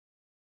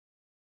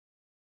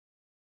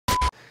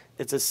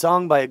It's a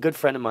song by a good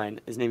friend of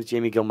mine. His name's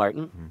Jamie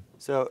Gilmartin.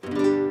 So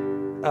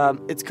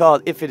it's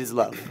called If It Is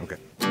Love. Okay.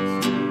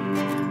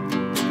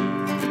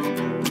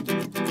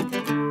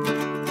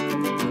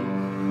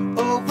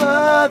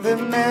 Over the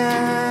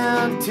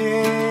mountains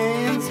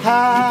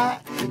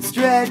high,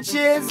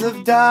 stretches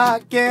of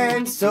dark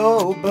and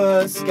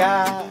sober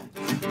sky.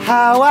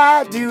 How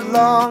I do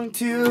long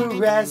to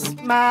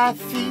rest my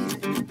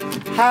feet.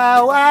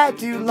 How I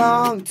do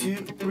long to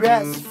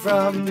rest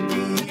from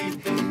thee.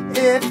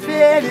 If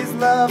it is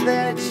love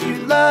that you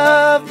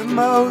love the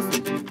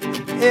most,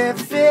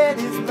 if it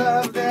is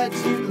love that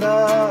you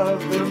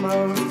love the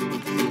most,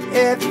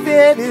 if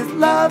it is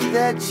love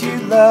that you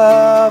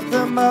love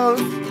the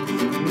most,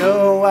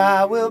 no,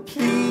 I will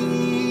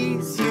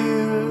please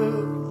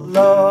you,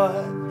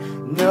 Lord.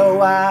 No,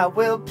 I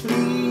will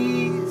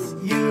please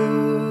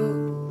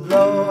you,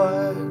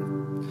 Lord.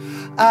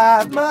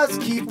 I must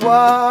keep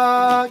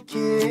walking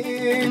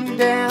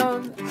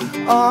down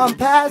on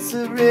past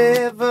the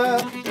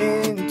river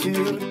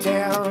into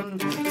town,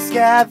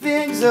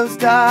 scavenge those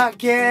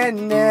dark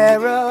and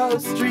narrow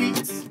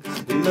streets,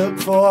 look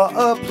for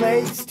a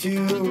place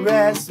to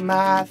rest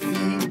my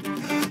feet,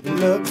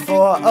 look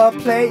for a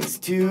place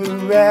to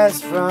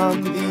rest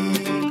from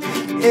thee.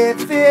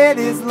 If it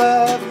is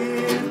love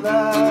you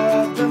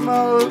love the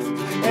most,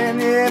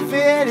 and if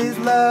it is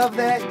love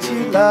that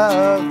you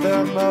love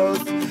the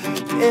most,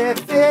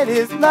 if it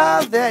is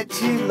love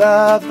that you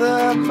love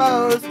the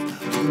most,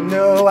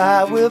 no,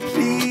 I will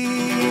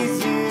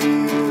please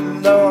you,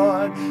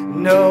 Lord.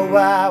 No,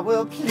 I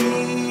will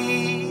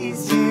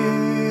please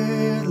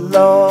you,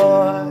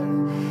 Lord.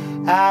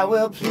 I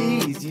will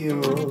please you,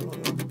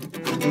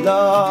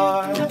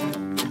 Lord.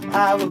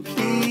 I will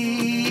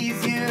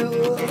please you,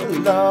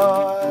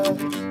 Lord.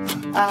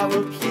 I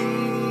will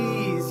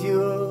please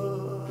you,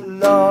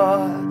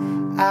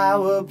 Lord. I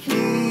will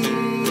please.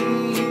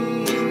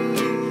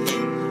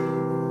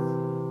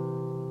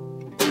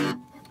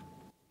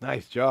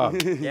 Nice job.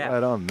 Yeah.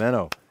 Right on,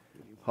 Menno.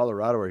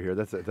 Hollerado are here.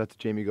 That's a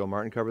Jamie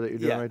Gilmartin cover that you're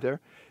doing right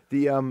there.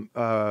 The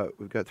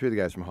we've got 3 of the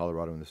guys from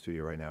Hollerado in the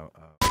studio right now.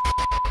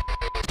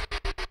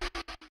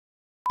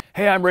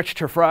 Hey, I'm Rich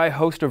Terfry,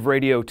 host of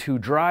Radio 2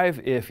 Drive.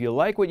 If you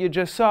like what you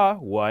just saw,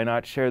 why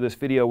not share this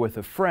video with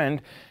a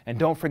friend? And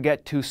don't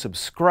forget to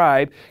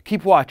subscribe.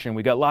 Keep watching.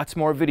 We got lots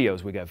more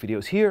videos. We got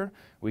videos here,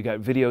 we got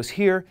videos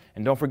here,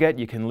 and don't forget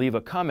you can leave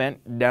a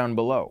comment down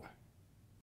below.